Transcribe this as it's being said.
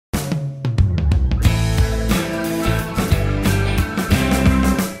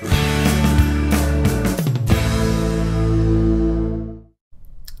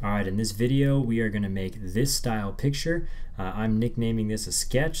in this video we are going to make this style picture. I'm nicknaming this a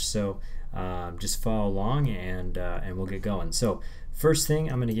sketch, so just follow along and we'll get going. So first thing,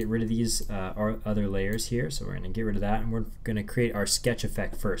 I'm going to get rid of these other layers here, so we're going to get rid of that, and we're going to create our sketch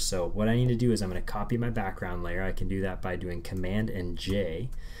effect first. So what I need to do is I'm going to copy my background layer. I can do that by doing Command and J.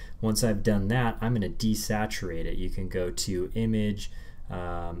 Once I've done that, I'm going to desaturate it. You can go to Image,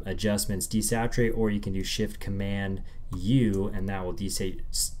 Adjustments, Desaturate, or you can do Shift Command U, and that will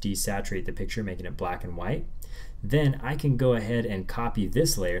desaturate the picture, making it black and white. Then I can go ahead and copy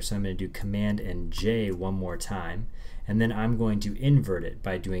this layer, so I'm going to do Command and J one more time, and then I'm going to invert it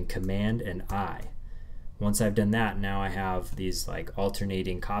by doing Command and I. Once I've done that, now I have these like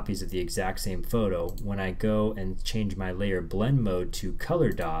alternating copies of the exact same photo. When I go and change my layer blend mode to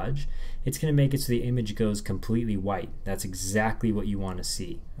color dodge, it's going to make it so the image goes completely white. That's exactly what you want to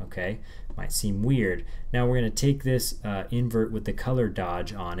see. Okay, might seem weird. Now we're going to take this invert with the color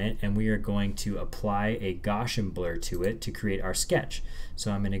dodge on it, and we are going to apply a Gaussian blur to it to create our sketch.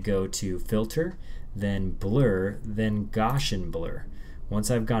 So I'm going to go to Filter, then Blur, then Gaussian Blur. Once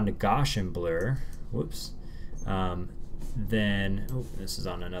I've gone to Gaussian Blur, whoops, then this is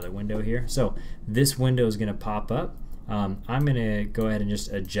on another window here. So this window is going to pop up. I'm going to go ahead and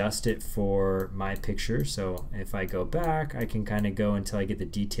just adjust it for my picture. So if I go back, I can kind of go until I get the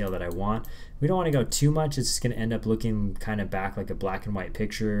detail that I want. We don't want to go too much. It's just going to end up looking kind of back like a black and white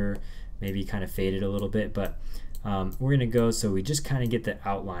picture, maybe kind of faded a little bit, but we're going to go so we just kind of get the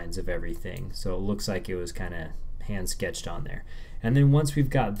outlines of everything. So it looks like it was kind of hand sketched on there. And then once we've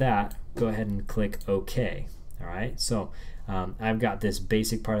got that, go ahead and click OK. Alright, so I've got this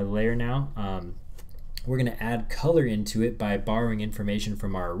basic part of the layer now. We're going to add color into it by borrowing information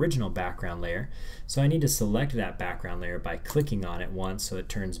from our original background layer. So I need to select that background layer by clicking on it once so it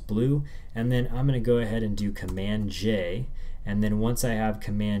turns blue, and then I'm going to go ahead and do Command J, and then once I have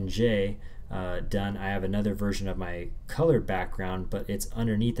Command J done, I have another version of my color background, but it's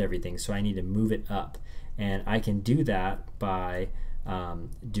underneath everything, so I need to move it up. And I can do that by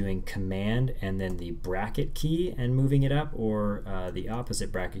doing Command and then the bracket key and moving it up, or the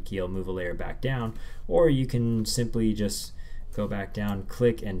opposite bracket key will move a layer back down, or you can simply just go back down,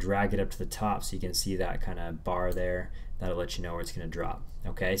 click, and drag it up to the top so you can see that kind of bar there. That'll let you know where it's going to drop.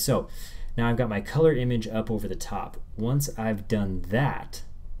 Okay, so now I've got my color image up over the top. Once I've done that,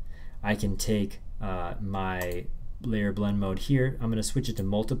 I can take my layer blend mode here. I'm going to switch it to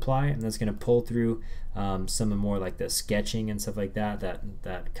multiply, and that's going to pull through some more like the sketching and stuff like that,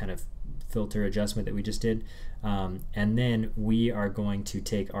 that kind of filter adjustment that we just did. And then we are going to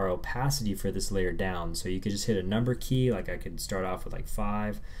take our opacity for this layer down. So you could just hit a number key, like I could start off with like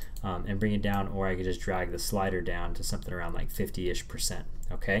 5 and bring it down, or I could just drag the slider down to something around like 50-ish%.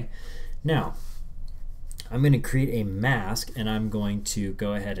 Okay, now I'm going to create a mask, and I'm going to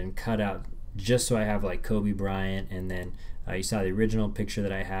go ahead and cut out just so I have like Kobe Bryant, and then you saw the original picture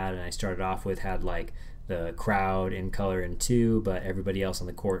that I had, and I started off with had like the crowd in color in 2, but everybody else on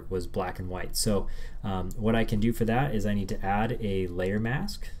the court was black and white. So what I can do for that is I need to add a layer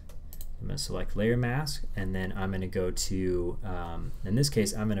mask. I'm going to select layer mask, and then I'm going to go to, in this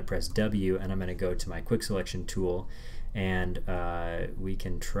case I'm going to press W, and I'm going to go to my quick selection tool, and we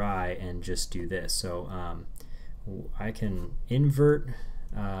can try and just do this. So I can invert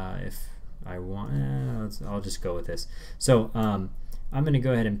if I want, I'll just go with this. So I'm going to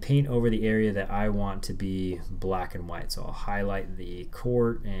go ahead and paint over the area that I want to be black and white. So I'll highlight the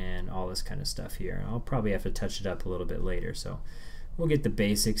court and all this kind of stuff here. I'll probably have to touch it up a little bit later. So we'll get the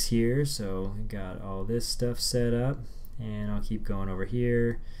basics here. So we got all this stuff set up, and I'll keep going over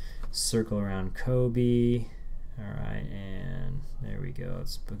here. Circle around Kobe. Alright, and there we go.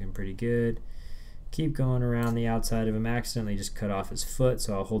 It's looking pretty good. Keep going around the outside of him. Accidentally just cut off his foot,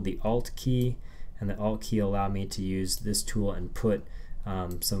 so I'll hold the Alt key, and the Alt key will allow me to use this tool and put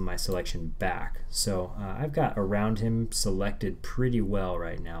some of my selection back. So I've got around him selected pretty well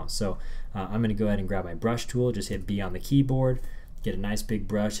right now. So I'm going to go ahead and grab my brush tool, just hit B on the keyboard, get a nice big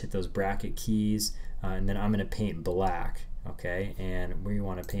brush, hit those bracket keys, and then I'm going to paint black. Okay, and we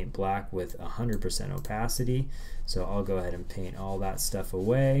want to paint black with 100% opacity. So I'll go ahead and paint all that stuff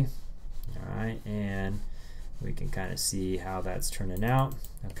away. Alright, and we can kind of see how that's turning out.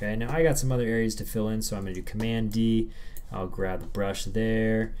 Okay, now I got some other areas to fill in, so I'm going to do Command D. I'll grab the brush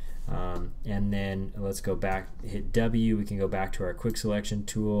there, and then let's go back, hit W. We can go back to our quick selection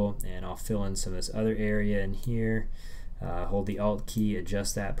tool, and I'll fill in some of this other area in here. Hold the Alt key,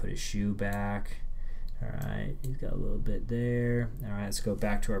 adjust that, put his shoe back. Alright, he's got a little bit there. Alright, let's go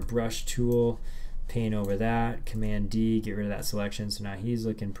back to our brush tool, paint over that, Command D, get rid of that selection. So now he's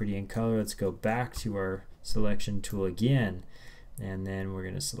looking pretty in color. Let's go back to our selection tool again, and then we're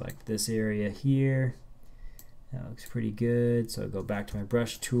going to select this area here. That looks pretty good. So I'll go back to my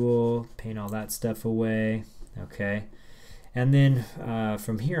brush tool, paint all that stuff away. Okay, and then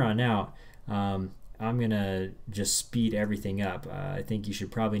from here on out, I'm gonna just speed everything up. I think you should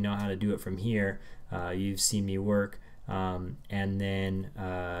probably know how to do it from here. You've seen me work, and then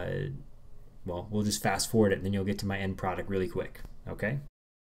well, we'll just fast forward it, and then you'll get to my end product really quick. Okay.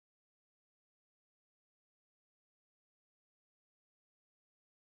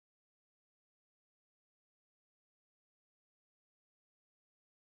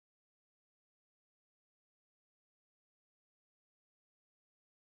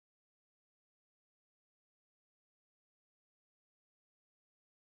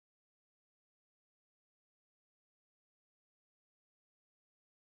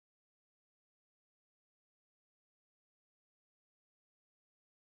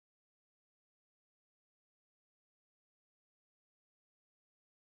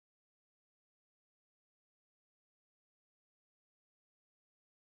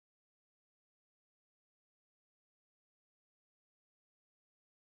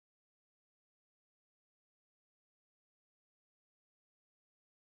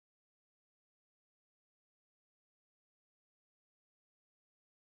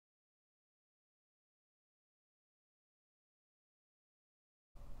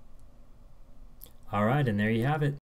 All right, and there you have it.